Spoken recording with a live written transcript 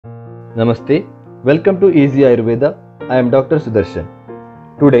Namaste, welcome to Easy Ayurveda. I am Dr. Sudarshan.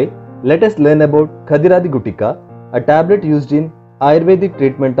 Today, let us learn about Khadiradi Gutika, a tablet used in Ayurvedic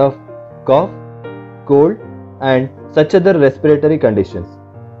treatment of cough, cold, and such other respiratory conditions.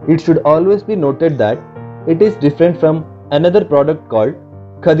 It should always be noted that it is different from another product called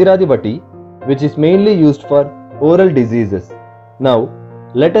Khadiradi Vati, which is mainly used for oral diseases. Now,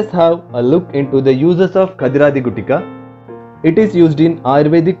 let us have a look into the uses of Khadiradi Gutika. It is used in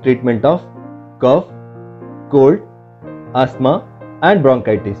Ayurvedic treatment of cough, cold, asthma and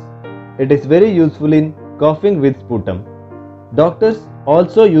bronchitis. It is very useful in coughing with sputum. Doctors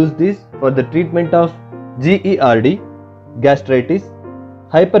also use this for the treatment of GERD, gastritis,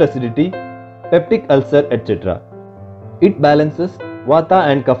 hyperacidity, peptic ulcer, etc. It balances Vata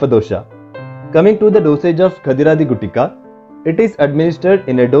and Kapha dosha. Coming to the dosage of Khadiradi Gutika, it is administered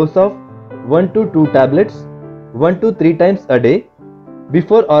in a dose of 1 to 2 tablets 1 to 3 times a day,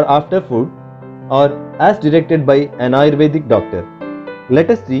 before or after food, or as directed by an Ayurvedic doctor. Let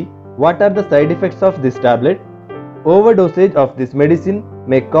us see what are the side effects of this tablet. Overdosage of this medicine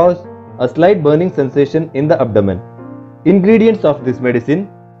may cause a slight burning sensation in the abdomen. Ingredients of this medicine: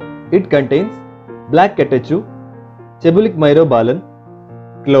 it contains black catechu, chebulic myrobalan,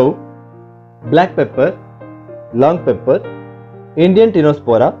 clove, black pepper, long pepper, Indian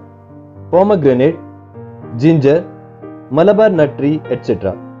tinospora, pomegranate, ginger, Malabar nut tree,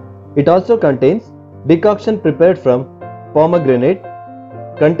 etc. It also contains decoction prepared from pomegranate,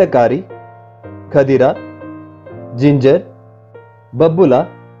 kantakari, khadira, ginger, babbula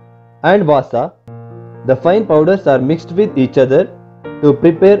and vasa. The fine powders are mixed with each other to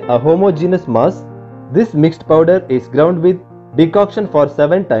prepare a homogeneous mass. This mixed powder is ground with decoction for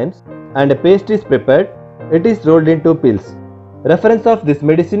 7 times and a paste is prepared. It is rolled into pills. Reference of this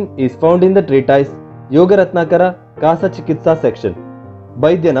medicine is found in the treatise Yoga Ratnakara Kasa Chikitsa section.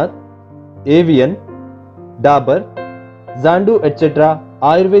 Baidyanath, Avian, Dabur, Zandu, etc.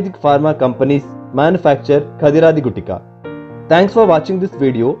 Ayurvedic pharma companies manufacture Khadiradi Gutika. Thanks for watching this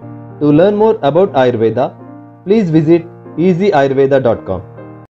video. To learn more about Ayurveda, please visit easyayurveda.com.